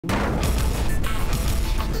Well,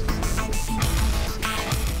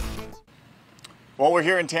 we're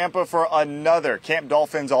here in Tampa for another Camp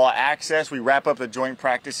Dolphins All Access. We wrap up the joint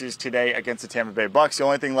practices today against the Tampa Bay Bucs. The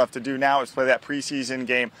only thing left to do now is play that preseason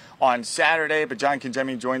game on Saturday. But John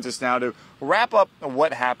Congemi joins us now to wrap up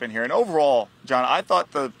what happened here. And overall, John, I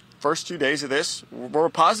thought the first 2 days of this were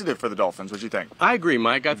positive for the Dolphins. What do you think? I agree,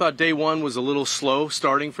 Mike. I thought day one was a little slow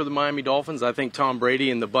starting for the Miami Dolphins. I think Tom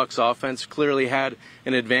Brady and the Bucs offense clearly had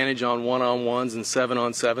an advantage on one-on-ones and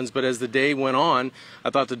 7-on-7s. But as the day went on,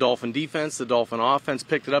 I thought the Dolphin defense, the Dolphin offense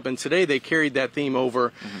picked it up. And today they carried that theme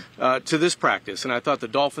over to this practice. And I thought the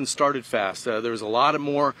Dolphins started fast. There was a lot of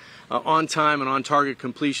more on-time and on-target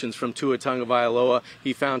completions from Tua Tagovailoa.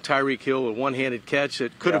 He found Tyreek Hill with one-handed catch.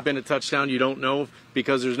 It could have been a touchdown. You don't know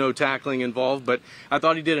because there's no tackling involved. But I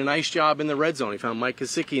thought he did a nice job in the red zone. He found Mike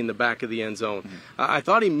Gesicki in the back of the end zone. I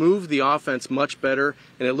thought he moved the offense much better,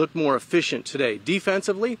 and it looked more efficient today.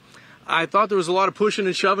 Defensively, I thought there was a lot of pushing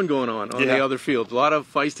and shoving going on the other field. A lot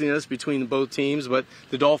of feistiness between both teams, but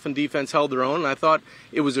the Dolphin defense held their own. And I thought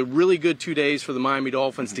it was a really good 2 days for the Miami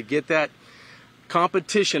Dolphins to get that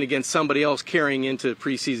competition against somebody else carrying into the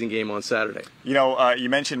preseason game on Saturday. You know, you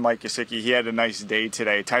mentioned Mike Gesicki. He had a nice day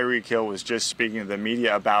today. Tyreek Hill was just speaking to the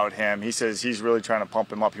media about him. He says he's really trying to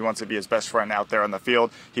pump him up. He wants to be his best friend out there on the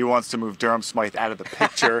field. He wants to move Durham Smythe out of the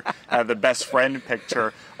picture, out of the best friend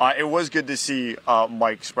picture. It was good to see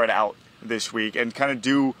Mike spread out this week and kind of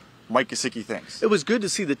do Mike Gesicki things. It was good to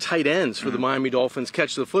see the tight ends for the Miami Dolphins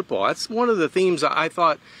catch the football. That's one of the themes I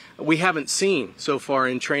thought we haven't seen so far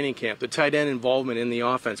in training camp, the tight end involvement in the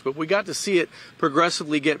offense. But we got to see it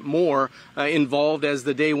progressively get more involved as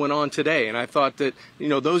the day went on today. And I thought that, you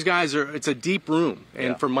know, those guys it's a deep room.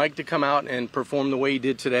 And for Mike to come out and perform the way he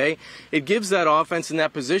did today, it gives that offense in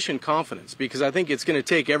that position confidence, because I think it's going to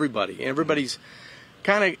take everybody. Everybody's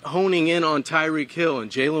kind of honing in on Tyreek Hill and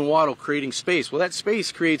Jalen Waddle creating space. Well, that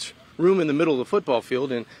space creates room in the middle of the football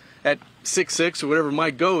field, and at 6'6" or whatever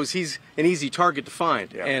Mike goes, he's an easy target to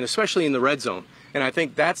find, and especially in the red zone. And I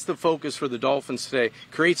think that's the focus for the Dolphins today.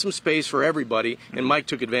 Create some space for everybody, and Mike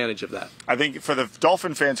took advantage of that. I think for the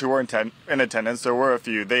Dolphin fans who were in attendance, there were a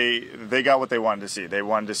few. They got what they wanted to see. They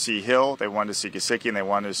wanted to see Hill, they wanted to see Gesicki, and they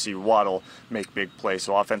wanted to see Waddle make big plays.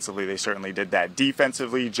 So offensively, they certainly did that.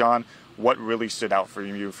 Defensively, John, what really stood out for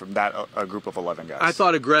you from that group of 11 guys? I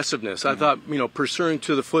thought aggressiveness. I thought, you know, pursuing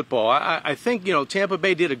to the football. I think, you know, Tampa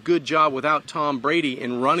Bay did a good job without Tom Brady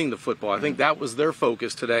in running the football. I think that was their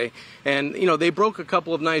focus today. And, you know, they broke a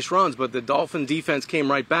couple of nice runs, but the Dolphin defense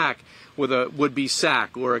came right back with a would-be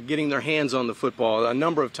sack or getting their hands on the football a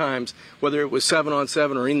number of times, whether it was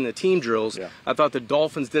 7-on-7 or in the team drills. I thought the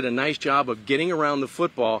Dolphins did a nice job of getting around the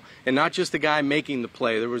football, and not just the guy making the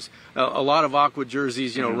play. There was a lot of aqua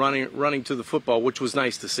jerseys, you know, running to the football, which was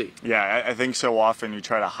nice to see. Yeah, I think so often you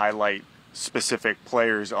try to highlight specific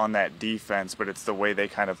players on that defense, but it's the way they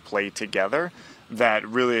kind of play together that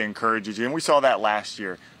really encourages you. And we saw that last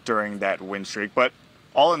year during that win streak. But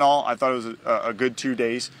all in all, I thought it was a good 2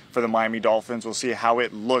 days for the Miami Dolphins. We'll see how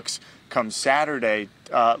it looks come Saturday.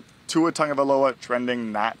 Tua Tagovailoa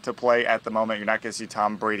trending not to play at the moment. You're not going to see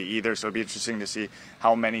Tom Brady either, so it'll be interesting to see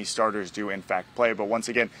how many starters do in fact play. But once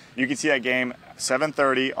again, you can see that game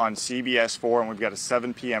 7:30 on CBS 4, and we've got a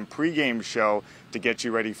 7 p.m. pregame show to get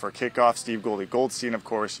you ready for kickoff. Steve Goldstein, of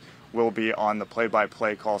course, will be on the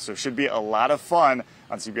play-by-play call, so it should be a lot of fun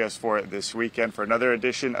on CBS 4 this weekend. For another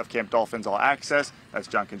edition of Camp Dolphins All Access, that's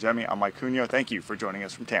John Congemi. I'm Mike Cugno. Thank you for joining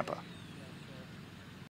us from Tampa.